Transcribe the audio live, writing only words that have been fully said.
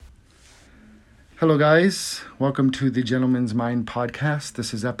Hello, guys. Welcome to the Gentleman's Mind podcast.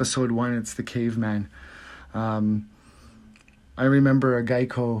 This is episode 1. It's the caveman. I remember a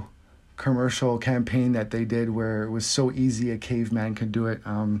Geico commercial campaign that they did where it was so easy a caveman could do it.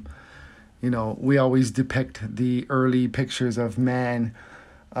 We always depict the early pictures of man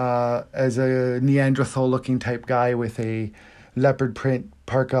as a Neanderthal-looking type guy with a leopard print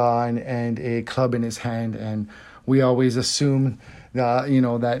parka on and a club in his hand, and we always assume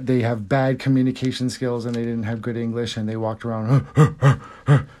that they have bad communication skills and they didn't have good English and they walked around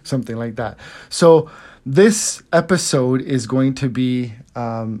something like that. So this episode is going to be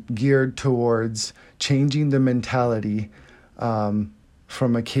geared towards changing the mentality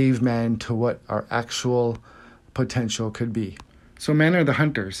from a caveman to what our actual potential could be. So men are the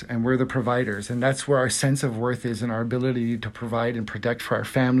hunters and we're the providers, and that's where our sense of worth is, and our ability to provide and protect for our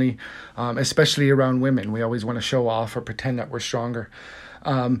family, especially around women. We always want to show off or pretend that we're stronger.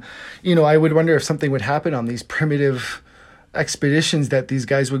 I would wonder if something would happen on these primitive expeditions that these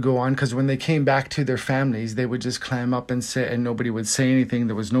guys would go on, because when they came back to their families, they would just clam up and sit and nobody would say anything.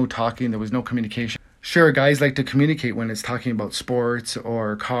 There was no talking, there was no communication. Sure, guys like to communicate when it's talking about sports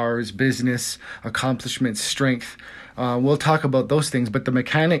or cars, business, accomplishments, strength. We'll talk about those things, but the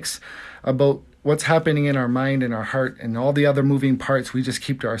mechanics about what's happening in our mind and our heart and all the other moving parts, we just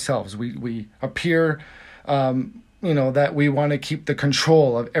keep to ourselves. We appear, that we want to keep the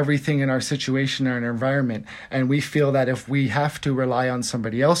control of everything in our situation or in our environment. And we feel that if we have to rely on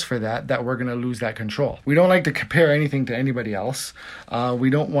somebody else for that we're going to lose that control. We don't like to compare anything to anybody else. We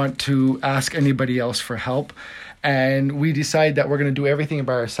don't want to ask anybody else for help. And we decide that we're going to do everything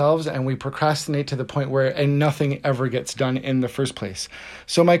by ourselves, and we procrastinate to the point where nothing ever gets done in the first place.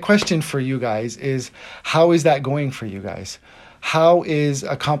 So my question for you guys is, how is that going for you guys? How is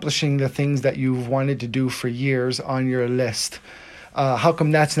accomplishing the things that you've wanted to do for years on your list? How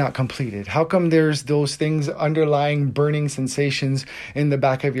come that's not completed? How come there's those things, underlying burning sensations in the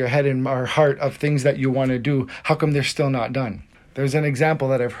back of your head and our heart of things that you want to do? How come they're still not done? There's an example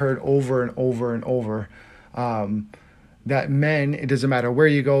that I've heard over and over and over. That men, it doesn't matter where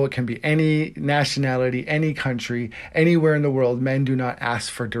you go, it can be any nationality, any country, anywhere in the world, men do not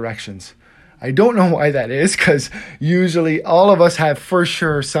ask for directions. I don't know why that is, because usually all of us have for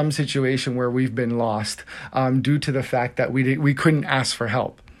sure some situation where we've been lost due to the fact that we couldn't ask for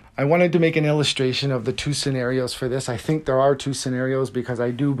help. I wanted to make an illustration of the two scenarios for this. I think there are two scenarios because I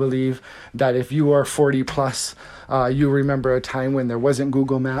do believe that if you are 40 plus, you remember a time when there wasn't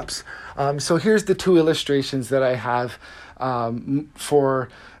Google Maps. So here's the two illustrations that I have for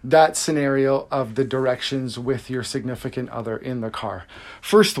that scenario of the directions with your significant other in the car.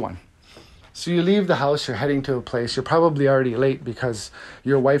 First one. So you leave the house, you're heading to a place, you're probably already late because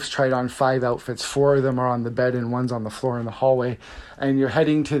your wife's tried on 5 outfits, 4 of them are on the bed and one's on the floor in the hallway, and you're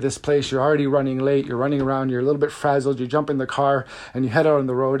heading to this place, you're already running late, you're running around, you're a little bit frazzled, you jump in the car and you head out on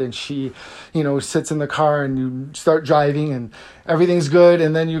the road, and she, sits in the car and you start driving and everything's good,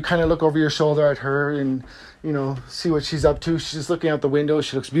 and then you kind of look over your shoulder at her and see what she's up to. She's just looking out the window.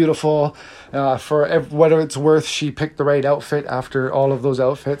 She looks beautiful. For whatever it's worth, she picked the right outfit after all of those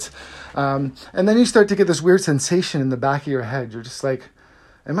outfits. And then you start to get this weird sensation in the back of your head. You're just like,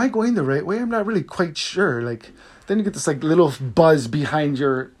 am I going the right way? I'm not really quite sure. Then you get this little buzz behind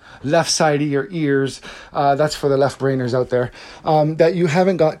your left side of your ears. That's for the left brainers out there. That you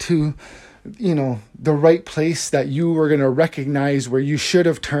haven't got to, the right place that you were going to recognize where you should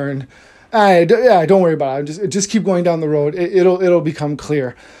have turned. Don't worry about it. Just keep going down the road. It'll become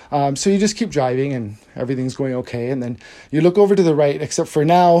clear. So you just keep driving and everything's going okay. And then you look over to the right, except for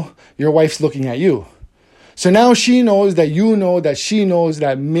now your wife's looking at you. So now she knows that you know that she knows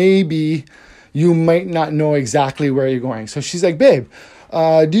that maybe you might not know exactly where you're going. So she's like, babe,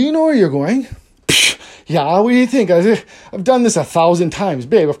 do you know where you're going? Yeah, what do you think? I've done this 1,000 times.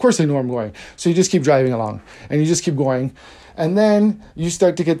 Babe, of course I know where I'm going. So you just keep driving along and you just keep going. And then you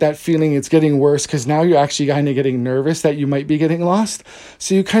start to get that feeling it's getting worse because now you're actually kind of getting nervous that you might be getting lost.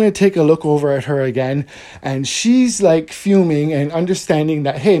 So you kind of take a look over at her again, and she's fuming and understanding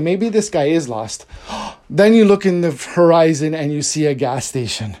that, hey, maybe this guy is lost. Then you look in the horizon and you see a gas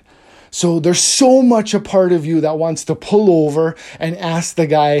station. So there's so much a part of you that wants to pull over and ask the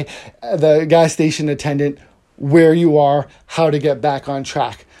gas station attendant where you are, how to get back on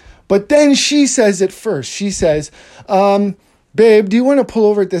track. But then she says it first. She says, babe, do you want to pull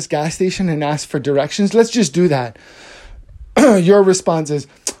over at this gas station and ask for directions? Let's just do that. Your response is,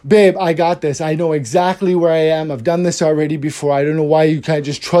 babe, I got this. I know exactly where I am. I've done this already before. I don't know why you can't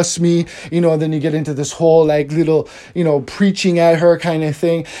just trust me. Then you get into this whole like little, preaching at her kind of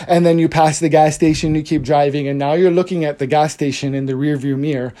thing. And then you pass the gas station, you keep driving. And now you're looking at the gas station in the rearview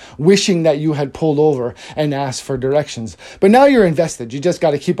mirror, wishing that you had pulled over and asked for directions. But now you're invested. You just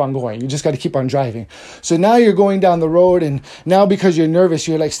got to keep on going. You just got to keep on driving. So now you're going down the road, and now because you're nervous,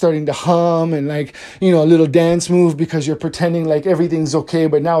 you're like starting to hum and like, a little dance move because you're pretending like everything's okay,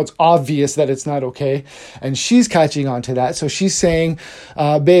 but now it's obvious that it's not okay. And she's catching on to that. So she's saying,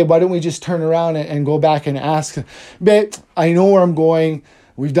 babe, why don't we just turn around and go back and ask, babe, I know where I'm going.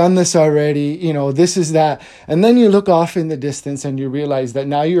 We've done this already. This is that. And then you look off in the distance and you realize that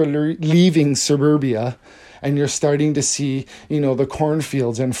now you're leaving suburbia and you're starting to see, the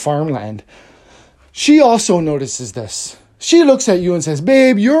cornfields and farmland. She also notices this. She looks at you and says,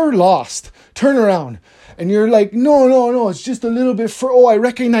 babe, you're lost. Turn around. And you're like, no, it's just a little bit I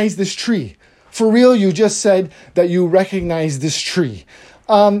recognize this tree. For real, you just said that you recognize this tree.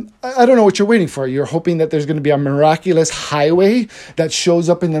 I don't know what you're waiting for. You're hoping that there's going to be a miraculous highway that shows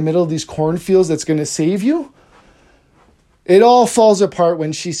up in the middle of these cornfields that's going to save you. It all falls apart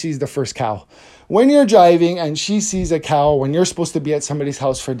when she sees the first cow. When you're driving and she sees a cow when you're supposed to be at somebody's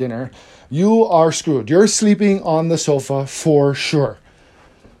house for dinner, you are screwed. You're sleeping on the sofa for sure.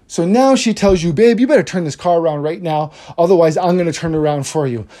 So now she tells you, babe, you better turn this car around right now. Otherwise, I'm going to turn around for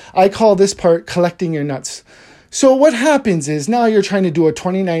you. I call this part collecting your nuts. So what happens is now you're trying to do a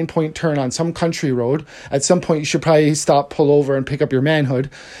 29-point turn on some country road. At some point, you should probably stop, pull over, and pick up your manhood.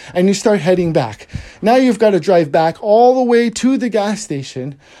 And you start heading back. Now you've got to drive back all the way to the gas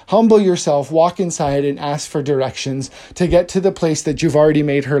station, humble yourself, walk inside, and ask for directions to get to the place that you've already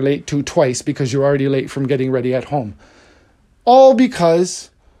made her late to twice because you're already late from getting ready at home. All because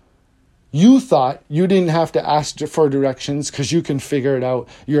you thought you didn't have to ask for directions because you can figure it out.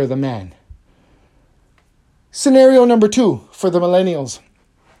 You're the man. Scenario number 2 for the millennials.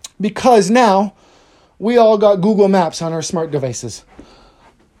 Because now we all got Google Maps on our smart devices.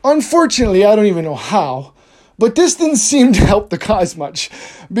 Unfortunately, I don't even know how, but this didn't seem to help the cause much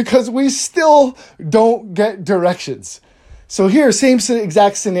because we still don't get directions. So here, same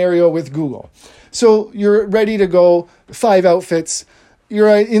exact scenario with Google. So you're ready to go, 5 outfits. You're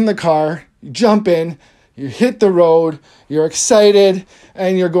in the car, you jump in, you hit the road, you're excited,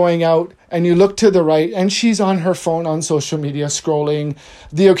 and you're going out, and you look to the right, and she's on her phone on social media scrolling,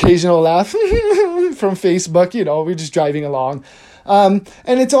 the occasional laugh from Facebook, we're just driving along. And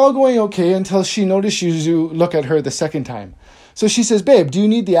it's all going okay until she notices you look at her the second time. So she says, babe, do you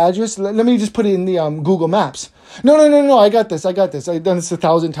need the address? Let me just put it in the Google Maps. No, I got this. I've done this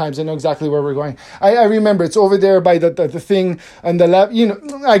 1,000 times. I know exactly where we're going. I remember it's over there by the thing on the left.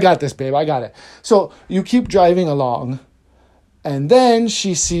 I got this, babe. I got it. So you keep driving along. And then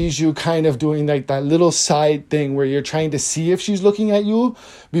she sees you kind of doing like that little side thing where you're trying to see if she's looking at you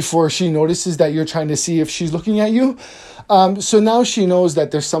before she notices that you're trying to see if she's looking at you. So now she knows that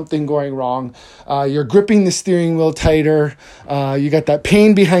there's something going wrong. You're gripping the steering wheel tighter. You got that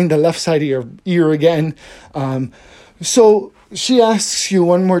pain behind the left side of your ear again. So she asks you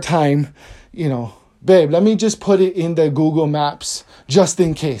one more time, babe, let me just put it in the Google Maps just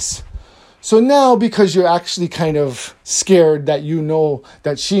in case. So now, because you're actually kind of scared that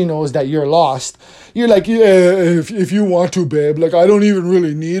that she knows that you're lost, you're like, yeah, if you want to, babe, like I don't even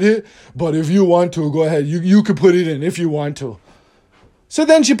really need it, but if you want to, go ahead. You could put it in if you want to. So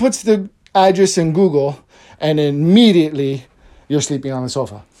then she puts the address in Google, and immediately you're sleeping on the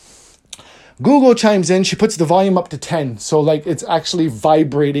sofa. Google chimes in. She puts the volume up to 10. So like it's actually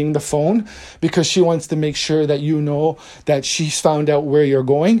vibrating the phone because she wants to make sure that you know that she's found out where you're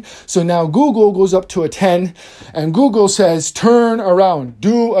going. So now Google goes up to a 10 and Google says, turn around,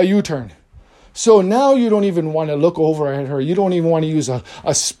 do a U-turn. So now you don't even want to look over at her. You don't even want to use a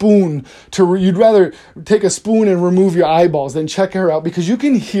spoon you'd rather take a spoon and remove your eyeballs than check her out because you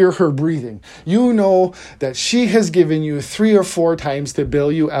can hear her breathing. You know that she has given you 3 or 4 times to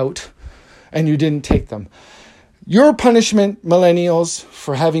bail you out and you didn't take them. Your punishment, millennials,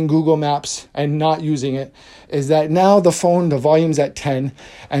 for having Google Maps and not using it is that now the volume's at 10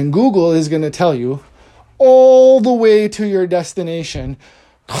 and Google is going to tell you all the way to your destination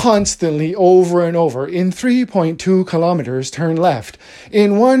constantly over and over. In 3.2 kilometers, turn left.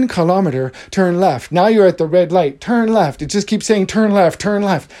 In 1 kilometer, turn left. Now you're at the red light, turn left. It just keeps saying turn left, turn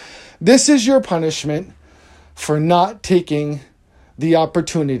left. This is your punishment for not taking the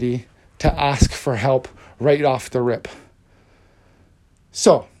opportunity to ask for help right off the rip.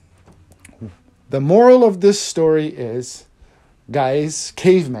 So, the moral of this story is, guys,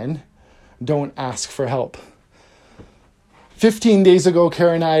 cavemen, don't ask for help. 15 days ago,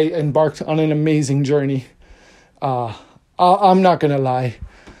 Kara and I embarked on an amazing journey. I'm not going to lie.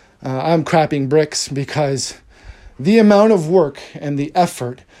 I'm crapping bricks because the amount of work and the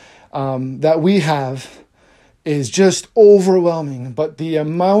effort that we have is just overwhelming. But the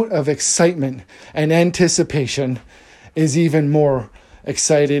amount of excitement and anticipation is even more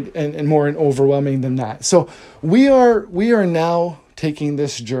excited and more overwhelming than that. So we are now taking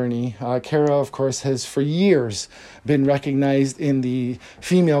this journey. Kara, of course, has for years been recognized in the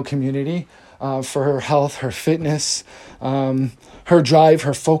female community for her health, her fitness, her drive,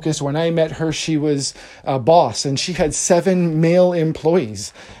 her focus. When I met her, she was a boss and she had 7 male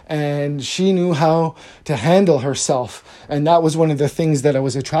employees and she knew how to handle herself. And that was one of the things that I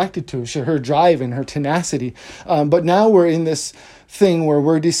was attracted to, her drive and her tenacity. But now we're in this thing where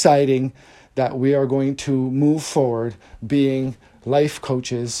we're deciding that we are going to move forward being life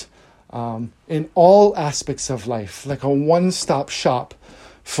coaches in all aspects of life, like a one-stop shop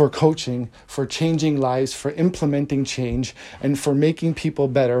for coaching, for changing lives, for implementing change, and for making people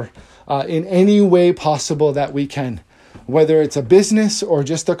better in any way possible that we can. Whether it's a business or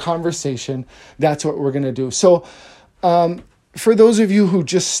just a conversation, that's what we're going to do. So for those of you who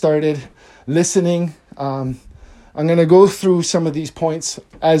just started listening, I'm going to go through some of these points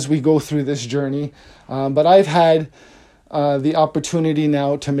as we go through this journey. But I've had the opportunity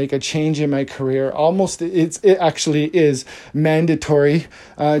now to make a change in my career. It actually is mandatory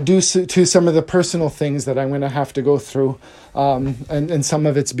due to some of the personal things that I'm going to have to go through. And some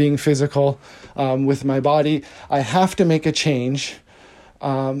of it's being physical with my body. I have to make a change.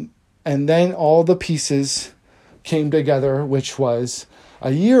 And then all the pieces came together, which was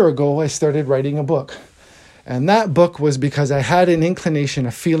a year ago, I started writing a book. And that book was because I had an inclination,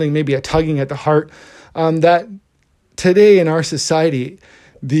 a feeling, maybe a tugging at the heart, that today in our society,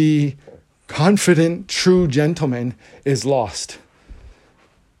 the confident, true gentleman is lost.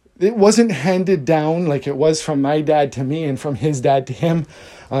 It wasn't handed down like it was from my dad to me and from his dad to him.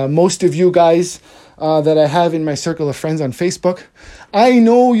 Most of you guys that I have in my circle of friends on Facebook, I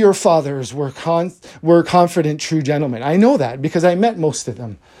know your fathers were confident, true gentlemen. I know that because I met most of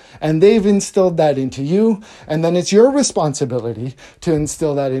them. And they've instilled that into you. And then it's your responsibility to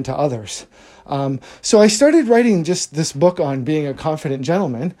instill that into others. So I started writing just this book on being a confident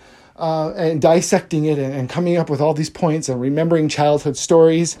gentleman and dissecting it and coming up with all these points and remembering childhood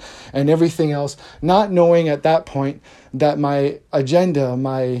stories and everything else, not knowing at that point that my agenda,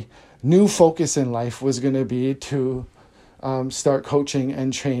 my new focus in life was going to be to start coaching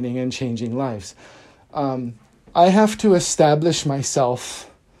and training and changing lives. I have to establish myself,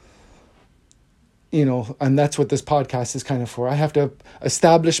 and that's what this podcast is kind of for. I have to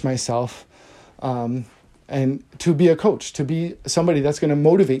establish myself and to be a coach, to be somebody that's going to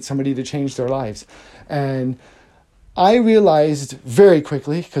motivate somebody to change their lives. And I realized very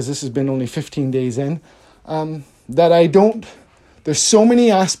quickly, because this has been only 15 days in, that there's so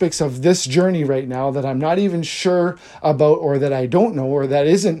many aspects of this journey right now that I'm not even sure about, or that I don't know, or that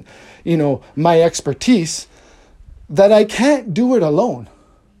isn't, my expertise, that I can't do it alone.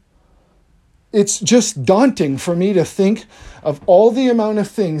 It's just daunting for me to think of all the amount of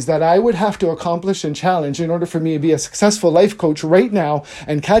things that I would have to accomplish and challenge in order for me to be a successful life coach right now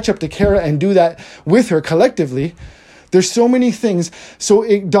and catch up to Kara and do that with her collectively. There's so many things. So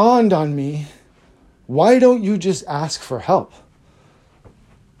it dawned on me, why don't you just ask for help?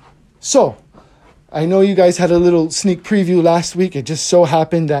 So I know you guys had a little sneak preview last week. It just so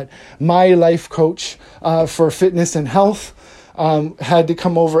happened that my life coach for fitness and health had to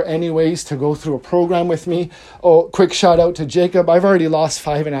come over anyways to go through a program with me. Oh, quick shout out to Jacob. I've already lost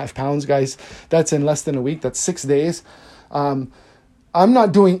 5.5 pounds, guys. That's in less than a week. That's 6 days. I'm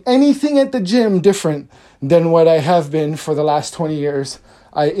not doing anything at the gym different than what I have been for the last 20 years.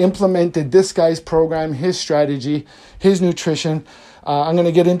 I implemented this guy's program, his strategy, his nutrition. I'm going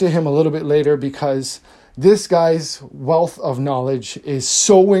to get into him a little bit later because this guy's wealth of knowledge is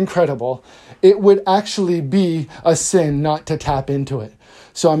so incredible. It would actually be a sin not to tap into it.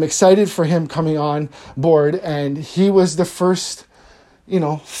 So I'm excited for him coming on board. And he was the first,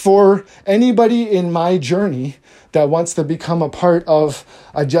 for anybody in my journey that wants to become a part of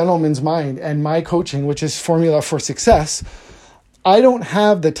a gentleman's mind and my coaching, which is Formula for Success. I don't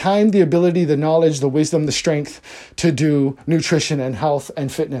have the time, the ability, the knowledge, the wisdom, the strength to do nutrition and health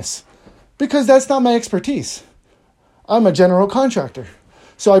and fitness because that's not my expertise. I'm a general contractor.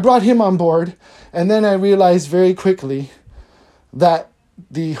 So I brought him on board, and then I realized very quickly that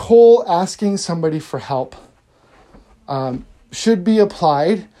the whole asking somebody for help should be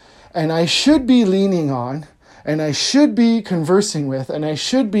applied, and I should be leaning on, and I should be conversing with, and I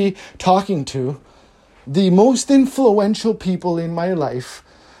should be talking to the most influential people in my life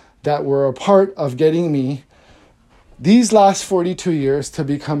that were a part of getting me these last 42 years to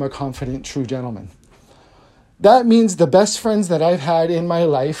become a confident, true gentleman. That means the best friends that I've had in my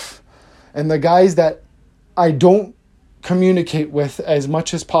life and the guys that I don't communicate with as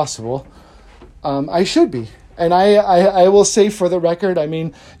much as possible, I should be. And I will say for the record, I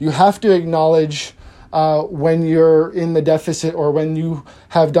mean, you have to acknowledge when you're in the deficit or when you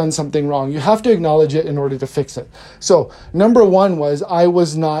have done something wrong. You have to acknowledge it in order to fix it. So number one was I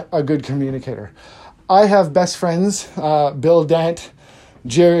was not a good communicator. I have best friends, Bill Dant,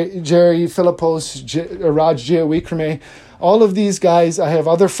 Jerry Philippos, Raj Giawikrame, all of these guys. I have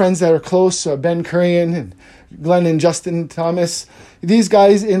other friends that are close, Ben Currian and Glenn and Justin Thomas. These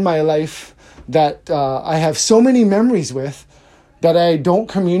guys in my life that I have so many memories with that I don't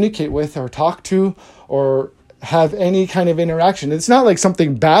communicate with or talk to or have any kind of interaction. It's not like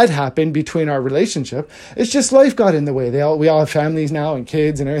something bad happened between our relationship. It's just life got in the way. We all have families now and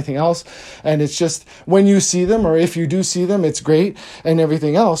kids and everything else. And it's just when you see them or if you do see them, it's great and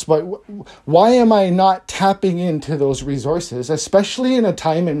everything else. But why am I not tapping into those resources, especially in a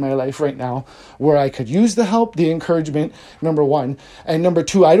time in my life right now where I could use the help, the encouragement, number one. And number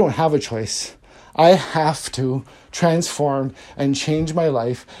two, I don't have a choice. I have to transform and change my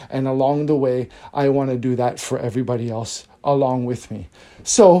life. And along the way, I want to do that for everybody else along with me.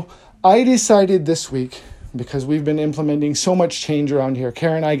 So I decided this week, because we've been implementing so much change around here.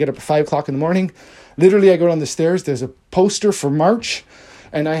 Karen and I get up at 5 o'clock in the morning. Literally, I go down the stairs. There's a poster for March.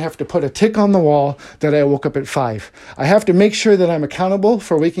 And I have to put a tick on the wall that I woke up at 5. I have to make sure that I'm accountable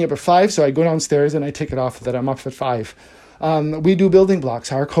for waking up at 5. So I go downstairs and I tick it off that I'm up at 5. We do building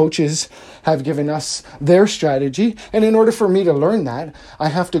blocks. Our coaches have given us their strategy. And in order for me to learn that, I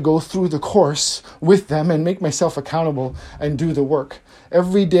have to go through the course with them and make myself accountable and do the work.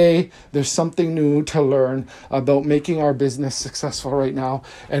 Every day, there's something new to learn about making our business successful right now.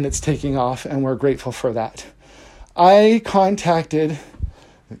 And it's taking off, and we're grateful for that. I contacted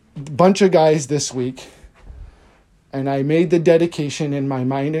a bunch of guys this week, and I made the dedication in my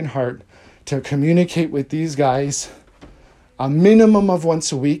mind and heart to communicate with these guys a minimum of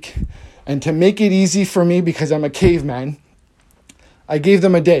once a week. And to make it easy for me, because I'm a caveman, I gave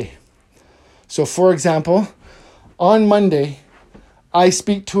them a day. So for example, on Monday, I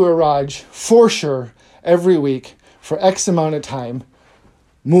speak to a Raj for sure every week for X amount of time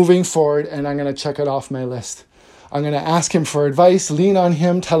moving forward, and I'm going to check it off my list. I'm going to ask him for advice, lean on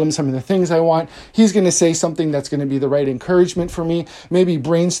him, tell him some of the things I want. He's going to say something that's going to be the right encouragement for me, maybe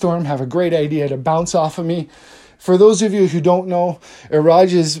brainstorm, have a great idea to bounce off of me. For those of you who don't know,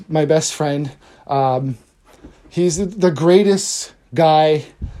 Iraj is my best friend. He's the greatest guy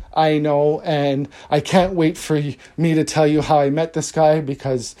I know, and I can't wait for me to tell you how I met this guy,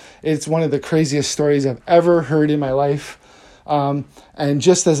 because it's one of the craziest stories I've ever heard in my life. And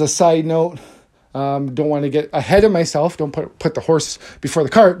just as a side note, don't want to get ahead of myself, don't put the horse before the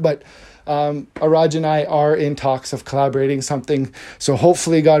cart, but Iraj and I are in talks of collaborating something. So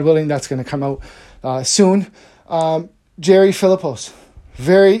hopefully, God willing, that's going to come out soon. Jerry Philippos,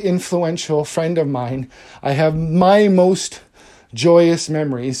 very influential friend of mine. I have my most joyous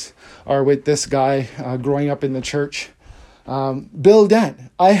memories are with this guy growing up in the church. Bill Dant.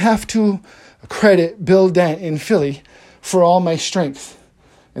 I have to credit Bill Dant in Philly for all my strength.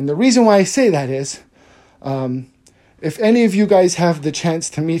 And the reason why I say that is, if any of you guys have the chance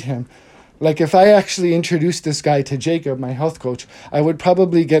to meet him, like if I actually introduced this guy to Jacob, my health coach, I would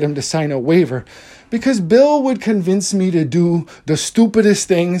probably get him to sign a waiver, because Bill would convince me to do the stupidest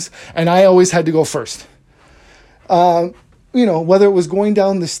things, and I always had to go first. Whether it was going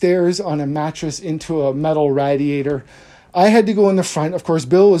down the stairs on a mattress into a metal radiator, I had to go in the front. Of course,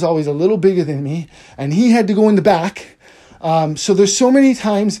 Bill was always a little bigger than me, and he had to go in the back. So there's so many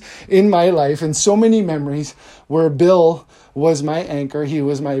times in my life and so many memories where Bill was my anchor. He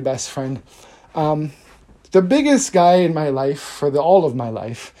was my best friend. The biggest guy in my life for all of my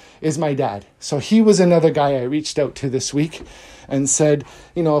life is my dad. So he was another guy I reached out to this week and said,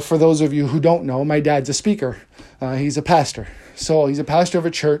 for those of you who don't know, my dad's a speaker. He's a pastor. So he's a pastor of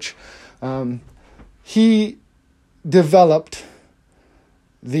a church. He developed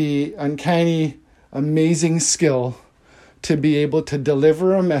the uncanny, amazing skill to be able to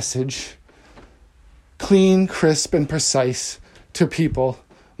deliver a message clean, crisp, and precise to people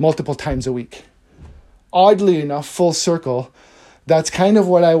multiple times a week. Oddly enough, full circle, that's kind of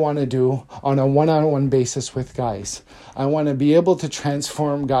what I want to do on a one-on-one basis with guys. I want to be able to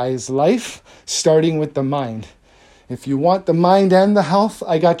transform guys' life, starting with the mind. If you want the mind and the health,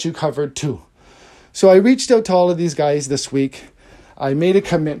 I got you covered too. So I reached out to all of these guys this week. I made a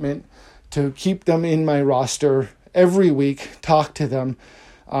commitment to keep them in my roster every week, talk to them.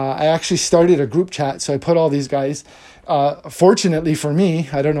 I actually started a group chat, so I put all these guys. Fortunately for me,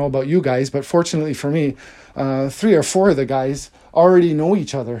 I don't know about you guys, but fortunately for me, 3 or 4 of the guys already know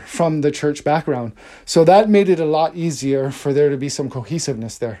each other from the church background. So that made it a lot easier for there to be some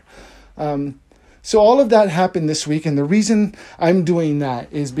cohesiveness there. So all of that happened this week, and the reason I'm doing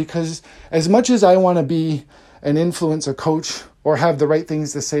that is because as much as I want to be an influencer coach or have the right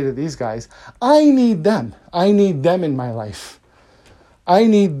things to say to these guys, I need them. I need them in my life. I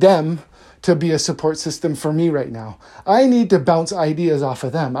need them to be a support system for me right now. I need to bounce ideas off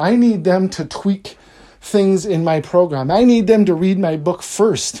of them. I need them to tweak things in my program. I need them to read my book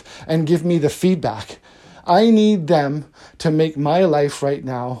first and give me the feedback. I need them to make my life right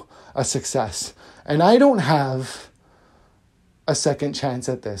now a success. And I don't have a second chance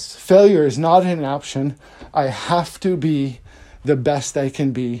at this. Failure is not an option. I have to be the best I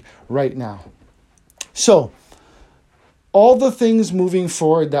can be right now. So, all the things moving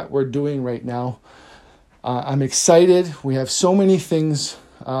forward that we're doing right now, I'm excited. We have so many things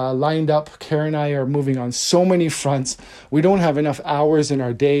lined up. Karen and I are moving on so many fronts. We don't have enough hours in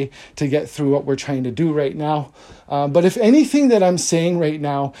our day to get through what we're trying to do right now. But if anything that I'm saying right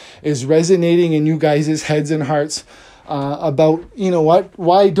now is resonating in you guys' heads and hearts, about,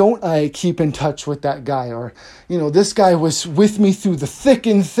 why don't I keep in touch with that guy? Or, this guy was with me through the thick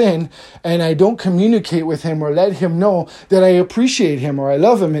and thin, and I don't communicate with him or let him know that I appreciate him or I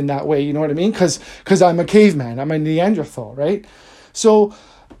love him in that way. You know what I mean? Because I'm a caveman. I'm a Neanderthal, right? So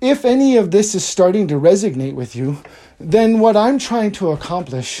if any of this is starting to resonate with you, then what I'm trying to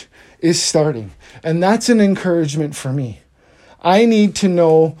accomplish is starting. And that's an encouragement for me. I need to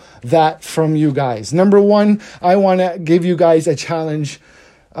know that from you guys. Number one, I want to give you guys a challenge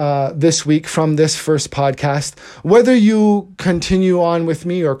this week from this first podcast. Whether you continue on with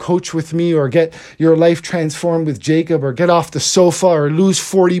me or coach with me or get your life transformed with Jacob or get off the sofa or lose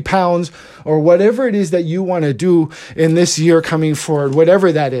 40 pounds or whatever it is that you want to do in this year coming forward,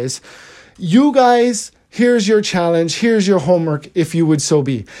 whatever that is, you guys, here's your challenge. Here's your homework, if you would so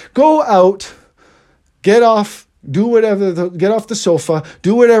be. Go out, get off the sofa,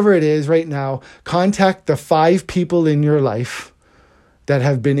 do whatever it is right now. Contact the 5 people in your life that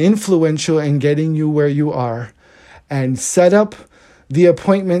have been influential in getting you where you are, and set up the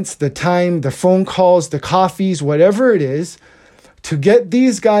appointments, the time, the phone calls, the coffees, whatever it is, to get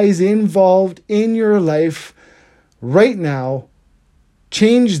these guys involved in your life right now.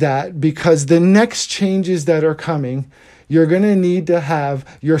 Change that, because the next changes that are coming, you're going to need to have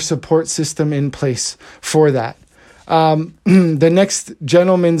your support system in place for that. The next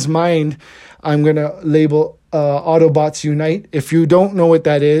gentleman's mind, I'm going to label Autobots Unite. If you don't know what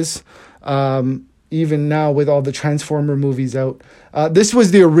that is, even now with all the Transformer movies out, this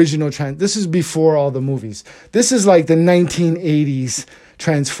was the original this is before all the movies. This is like the 1980s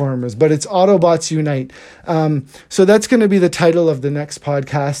Transformers, but it's Autobots Unite. So that's going to be the title of the next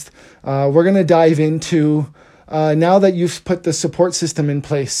podcast. We're going to dive into, now that you've put the support system in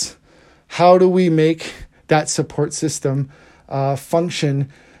place, how do we make that support system function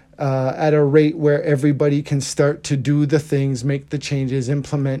at a rate where everybody can start to do the things, make the changes,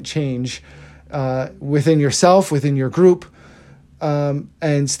 implement change within yourself, within your group,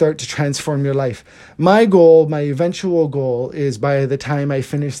 and start to transform your life. My goal, my eventual goal, is by the time I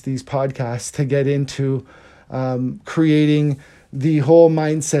finish these podcasts to get into creating the whole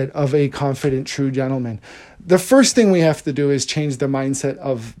mindset of a confident, true gentleman. The first thing we have to do is change the mindset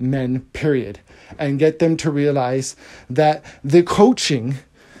of men, period, and get them to realize that the coaching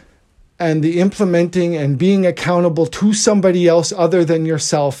and the implementing and being accountable to somebody else other than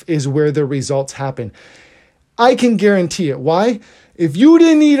yourself is where the results happen. I can guarantee it. Why? If you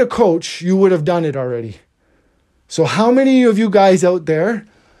didn't need a coach, you would have done it already. So how many of you guys out there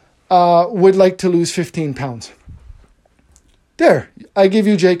would like to lose 15 pounds? There, I give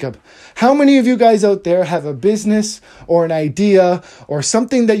you Jacob. How many of you guys out there have a business or an idea or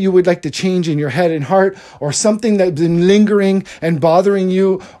something that you would like to change in your head and heart, or something that's been lingering and bothering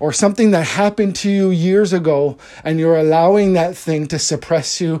you, or something that happened to you years ago and you're allowing that thing to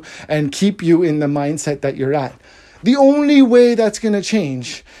suppress you and keep you in the mindset that you're at? The only way that's going to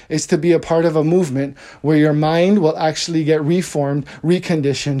change is to be a part of a movement where your mind will actually get reformed,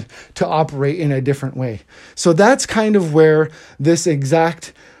 reconditioned to operate in a different way. So that's kind of where this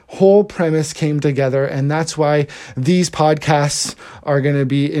exact whole premise came together. And that's why these podcasts are going to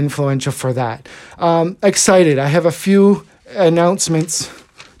be influential for that. Excited. I have a few announcements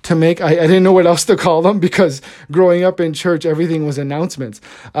to make. I didn't know what else to call them, because growing up in church, everything was announcements.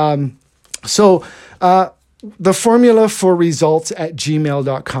 the formula for results at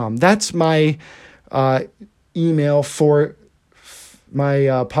gmail.com. That's my email for my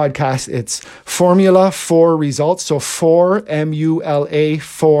podcast. It's formula for results. So MULA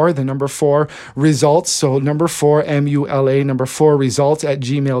 4, the number 4 results. So number 4 MULA number 4 results at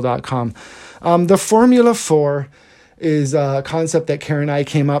gmail.com. The formula for is a concept that Karen and I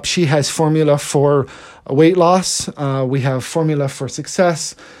came up. She has formula for weight loss. We have formula for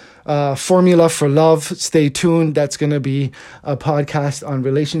success. Formula for love. Stay tuned. That's going to be a podcast on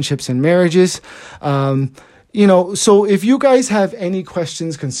relationships and marriages. So if you guys have any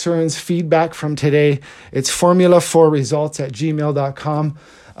questions, concerns, feedback from today, it's formula4results at gmail.com.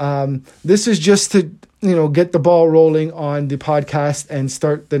 This is just to, get the ball rolling on the podcast and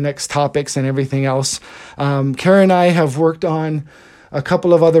start the next topics and everything else. Karen and I have worked on a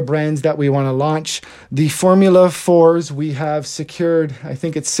couple of other brands that we want to launch. The Formula 4s, we have secured, I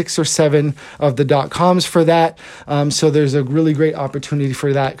think it's 6 or 7 of the .coms for that. So there's a really great opportunity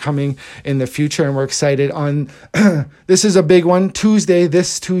for that coming in the future. And we're excited on, this is a big one,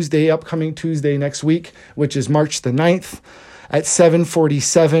 upcoming Tuesday next week, which is March the 9th at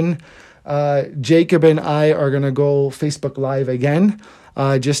 7:47. Jacob and I are going to go Facebook Live again.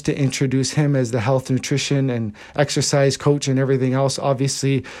 Just to introduce him as the health, nutrition, and exercise coach and everything else.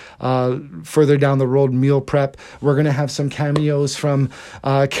 Obviously, further down the road, meal prep. We're going to have some cameos from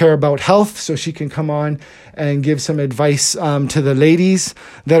Care About Health, so she can come on and give some advice to the ladies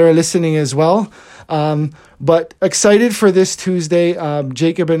that are listening as well. But excited for this Tuesday.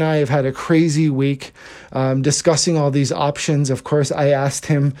 Jacob and I have had a crazy week discussing all these options. Of course, I asked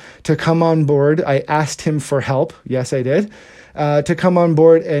him to come on board. I asked him for help. Yes, I did. To come on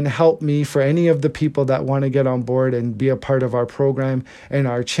board and help me for any of the people that want to get on board and be a part of our program and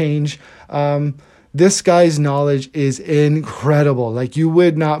our change. This guy's knowledge is incredible. Like, you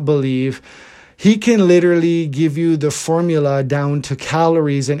would not believe. He can literally give you the formula down to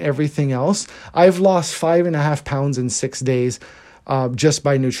calories and everything else. I've lost 5.5 pounds in 6 days just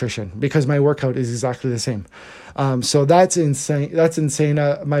by nutrition because my workout is exactly the same. So that's insane. That's insane.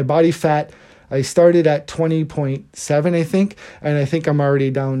 My body fat, I started at 20.7, I think, and I think I'm already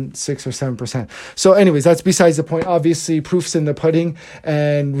down 6 or 7%. So anyways, that's besides the point. Obviously, proof's in the pudding,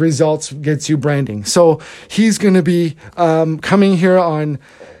 and results gets you branding. So he's going to be coming here on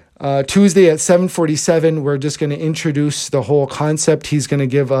Tuesday at 7:47. We're just going to introduce the whole concept. He's going to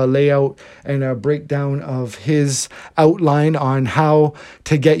give a layout and a breakdown of his outline on how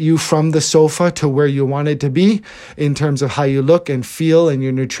to get you from the sofa to where you want it to be in terms of how you look and feel and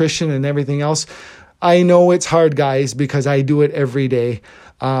your nutrition and everything else. I know it's hard, guys, because I do it every day.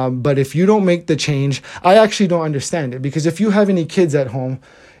 But if you don't make the change, I actually don't understand it, because if you have any kids at home,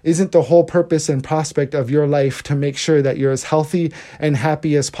 isn't the whole purpose and prospect of your life to make sure that you're as healthy and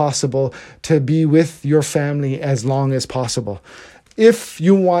happy as possible, to be with your family as long as possible? If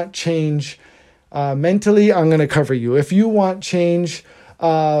you want change mentally, I'm going to cover you. If you want change,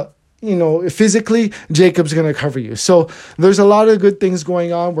 physically, Jacob's going to cover you. So there's a lot of good things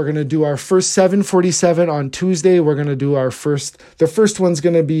going on. We're going to do our first 7:47 on Tuesday. We're going to do the first one's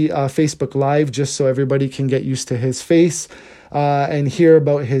going to be Facebook Live, just so everybody can get used to his face. And hear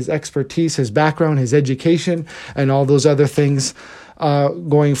about his expertise, his background, his education, and all those other things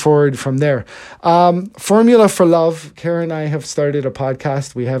going forward from there. Formula for Love. Karen and I have started a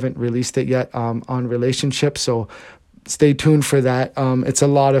podcast. We haven't released it yet on relationships, so stay tuned for that. It's a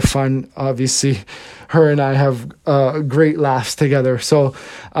lot of fun. Obviously, her and I have great laughs together. So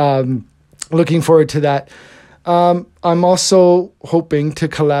looking forward to that. I'm also hoping to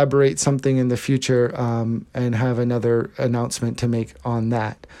collaborate something in the future and have another announcement to make on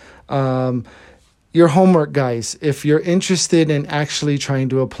that. Your homework, guys. If you're interested in actually trying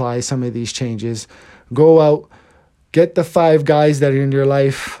to apply some of these changes, go out, get the 5 guys that are in your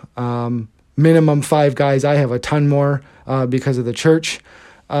life, minimum 5 guys. I have a ton more because of the church,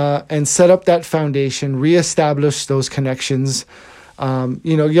 and set up that foundation, reestablish those connections.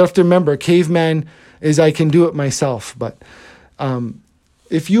 You have to remember, caveman is I can do it myself. But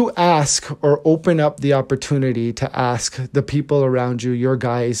if you ask or open up the opportunity to ask the people around you, your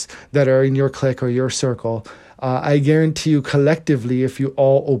guys that are in your clique or your circle, I guarantee you collectively, if you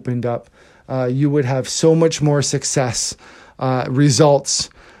all opened up, you would have so much more success, results,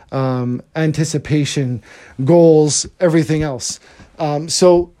 anticipation, goals, everything else.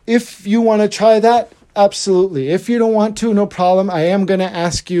 So if you want to try that, absolutely. If you don't want to, no problem. I am going to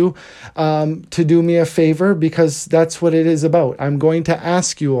ask you to do me a favor, because that's what it is about. I'm going to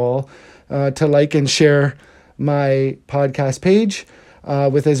ask you all to like and share my podcast page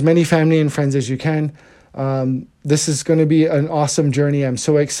with as many family and friends as you can. This is going to be an awesome journey. I'm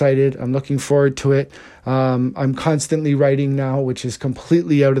so excited. I'm looking forward to it. I'm constantly writing now, which is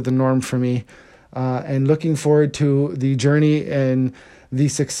completely out of the norm for me, and looking forward to the journey and the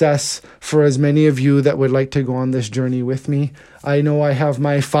success for as many of you that would like to go on this journey with me. I know I have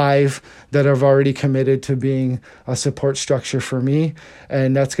my 5 that have already committed to being a support structure for me,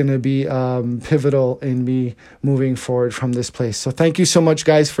 and that's going to be pivotal in me moving forward from this place. So thank you so much,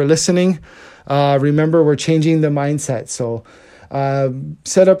 guys, for listening. Remember, we're changing the mindset. So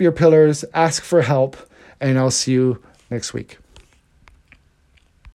set up your pillars, ask for help, and I'll see you next week.